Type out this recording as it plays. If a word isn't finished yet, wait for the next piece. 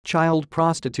child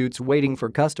prostitutes waiting for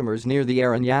customers near the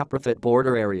Aranyaprathet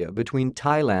border area between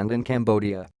Thailand and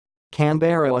Cambodia.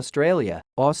 Canberra, Australia.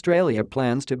 Australia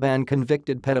plans to ban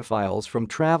convicted pedophiles from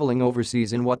travelling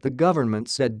overseas in what the government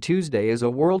said Tuesday is a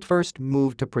world-first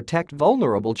move to protect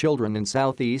vulnerable children in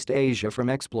Southeast Asia from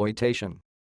exploitation.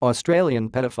 Australian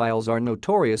pedophiles are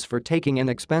notorious for taking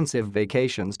inexpensive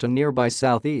vacations to nearby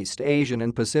Southeast Asian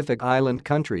and Pacific Island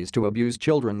countries to abuse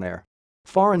children there.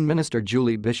 Foreign Minister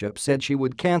Julie Bishop said she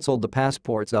would cancel the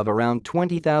passports of around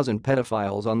 20,000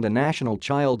 pedophiles on the National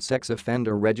Child Sex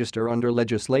Offender Register under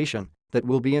legislation that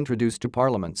will be introduced to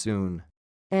Parliament soon.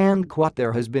 And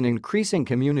there has been increasing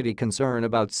community concern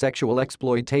about sexual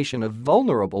exploitation of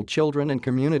vulnerable children, and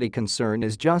community concern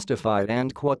is justified,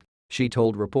 and she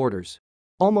told reporters.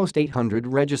 Almost 800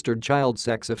 registered child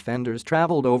sex offenders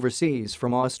traveled overseas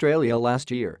from Australia last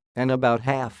year, and about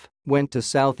half went to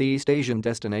Southeast Asian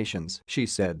destinations, she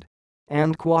said.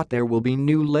 And there will be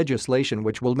new legislation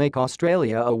which will make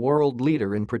Australia a world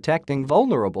leader in protecting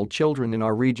vulnerable children in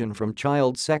our region from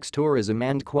child sex tourism,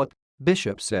 and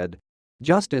Bishop said.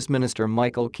 Justice Minister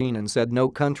Michael Keenan said no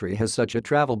country has such a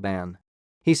travel ban.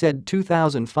 He said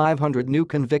 2,500 new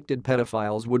convicted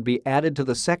pedophiles would be added to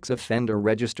the sex offender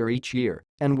register each year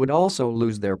and would also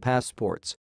lose their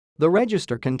passports. The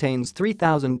register contains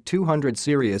 3,200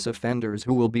 serious offenders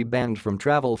who will be banned from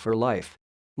travel for life.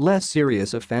 Less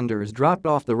serious offenders dropped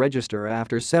off the register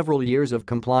after several years of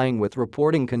complying with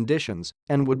reporting conditions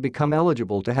and would become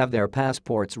eligible to have their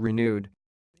passports renewed.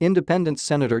 Independent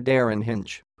Senator Darren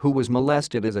Hinch, who was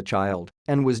molested as a child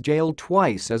and was jailed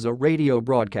twice as a radio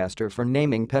broadcaster for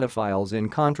naming pedophiles in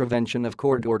contravention of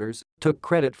court orders, took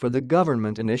credit for the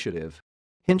government initiative.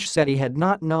 Hinch said he had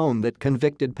not known that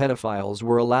convicted pedophiles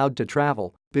were allowed to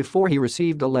travel before he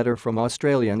received a letter from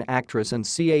Australian actress and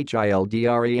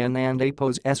CHILDREN and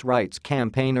APO's rights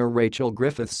campaigner Rachel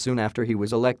Griffiths soon after he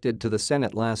was elected to the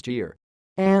Senate last year.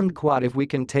 And if we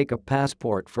can take a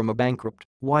passport from a bankrupt,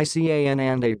 why can't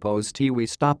and APO's we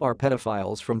stop our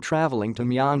pedophiles from travelling to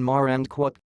Myanmar, and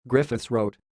Griffiths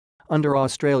wrote. Under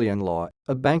Australian law,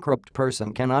 a bankrupt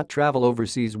person cannot travel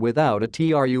overseas without a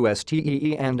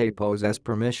TRUSTEE and APO's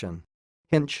permission.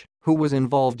 Hinch, who was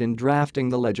involved in drafting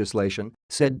the legislation,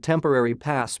 said temporary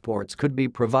passports could be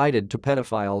provided to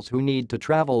pedophiles who need to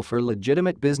travel for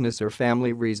legitimate business or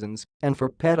family reasons, and for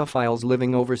pedophiles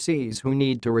living overseas who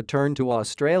need to return to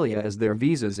Australia as their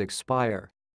visas expire.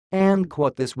 And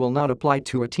this will not apply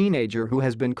to a teenager who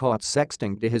has been caught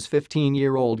sexting to his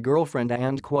 15-year-old girlfriend,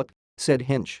 and said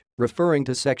Hinch, referring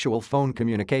to sexual phone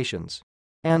communications.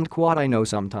 And I know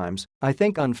sometimes, I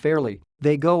think unfairly,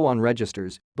 they go on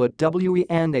registers, but WE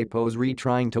and APO's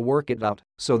trying to work it out,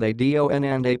 so they DON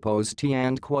and APO's T,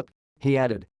 and he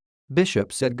added.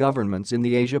 Bishop said governments in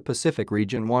the Asia-Pacific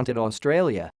region wanted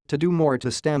Australia to do more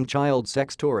to stem child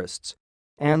sex tourists.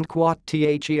 And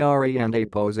THERE and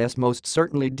APO's most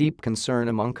certainly deep concern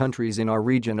among countries in our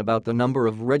region about the number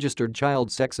of registered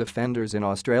child sex offenders in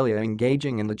Australia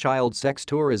engaging in the child sex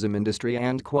tourism industry,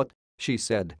 and she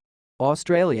said.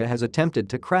 Australia has attempted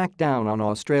to crack down on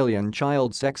Australian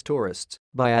child sex tourists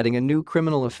by adding a new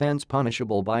criminal offence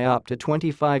punishable by up to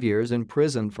 25 years in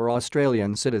prison for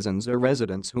Australian citizens or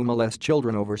residents who molest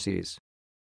children overseas.